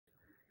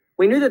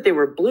We knew that they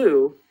were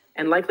blue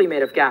and likely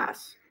made of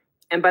gas.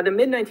 And by the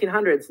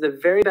mid-1900s, the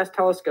very best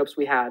telescopes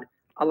we had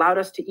allowed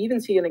us to even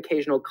see an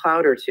occasional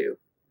cloud or two.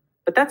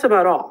 But that's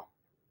about all.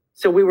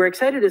 So we were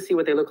excited to see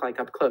what they look like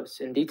up close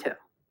in detail.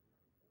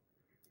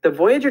 The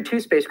Voyager 2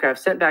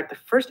 spacecraft sent back the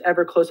first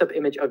ever close-up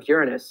image of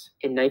Uranus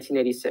in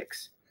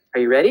 1986.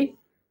 Are you ready?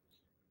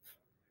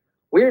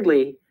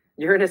 Weirdly,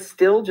 Uranus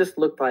still just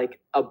looked like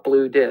a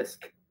blue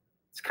disk.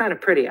 It's kind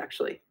of pretty,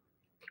 actually.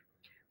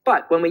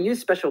 But when we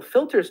used special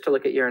filters to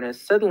look at Uranus,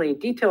 suddenly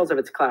details of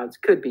its clouds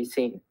could be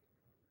seen.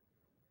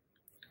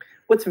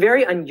 What's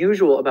very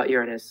unusual about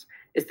Uranus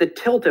is the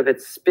tilt of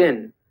its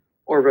spin,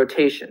 or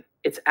rotation,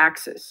 its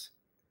axis.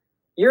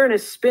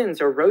 Uranus spins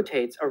or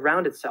rotates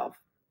around itself,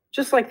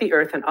 just like the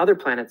Earth and other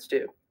planets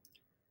do.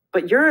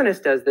 But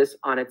Uranus does this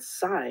on its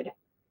side.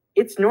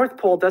 Its north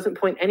pole doesn't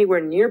point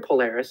anywhere near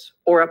Polaris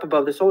or up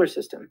above the solar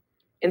system.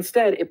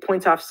 Instead, it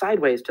points off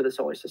sideways to the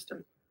solar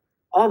system.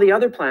 All the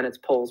other planets'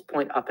 poles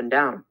point up and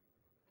down.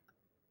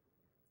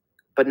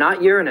 But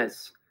not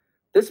Uranus.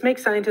 This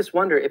makes scientists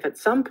wonder if at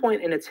some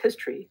point in its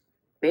history,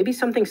 maybe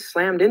something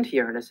slammed into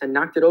Uranus and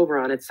knocked it over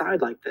on its side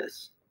like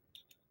this.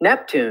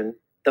 Neptune,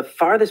 the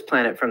farthest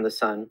planet from the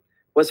sun,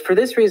 was for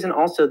this reason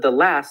also the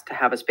last to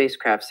have a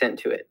spacecraft sent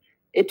to it.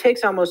 It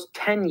takes almost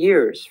 10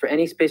 years for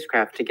any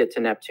spacecraft to get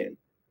to Neptune.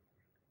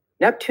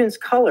 Neptune's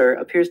color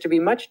appears to be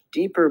much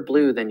deeper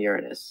blue than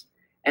Uranus.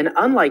 And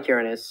unlike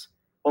Uranus,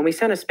 when we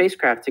sent a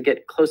spacecraft to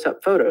get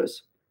close-up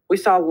photos, we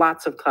saw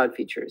lots of cloud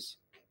features,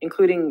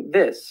 including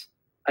this,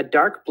 a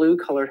dark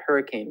blue-colored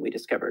hurricane we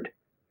discovered.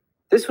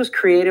 This was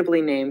creatively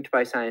named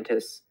by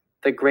scientists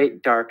the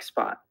Great Dark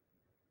Spot.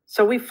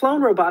 So we've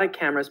flown robotic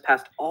cameras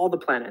past all the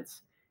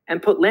planets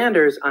and put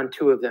landers on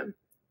 2 of them,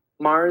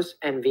 Mars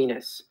and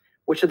Venus,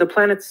 which are the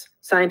planets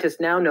scientists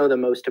now know the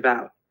most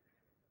about.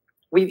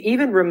 We've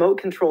even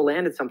remote control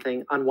landed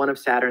something on one of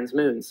Saturn's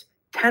moons,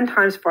 10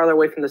 times farther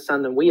away from the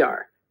sun than we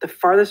are, the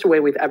farthest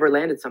away we've ever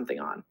landed something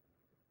on.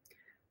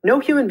 No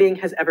human being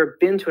has ever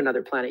been to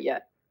another planet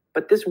yet,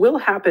 but this will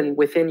happen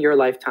within your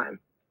lifetime.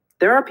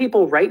 There are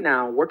people right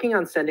now working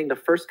on sending the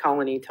first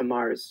colony to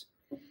Mars.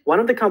 One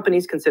of the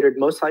companies considered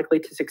most likely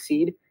to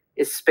succeed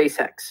is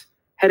SpaceX,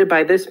 headed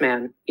by this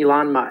man,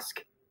 Elon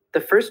Musk.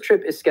 The first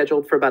trip is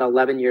scheduled for about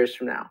 11 years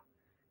from now.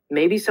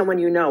 Maybe someone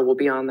you know will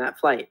be on that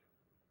flight.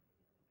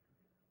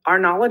 Our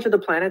knowledge of the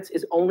planets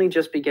is only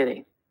just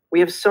beginning. We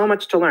have so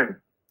much to learn.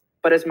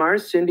 But as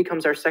Mars soon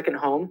becomes our second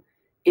home,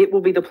 it will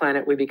be the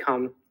planet we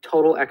become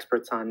total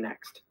experts on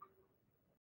next.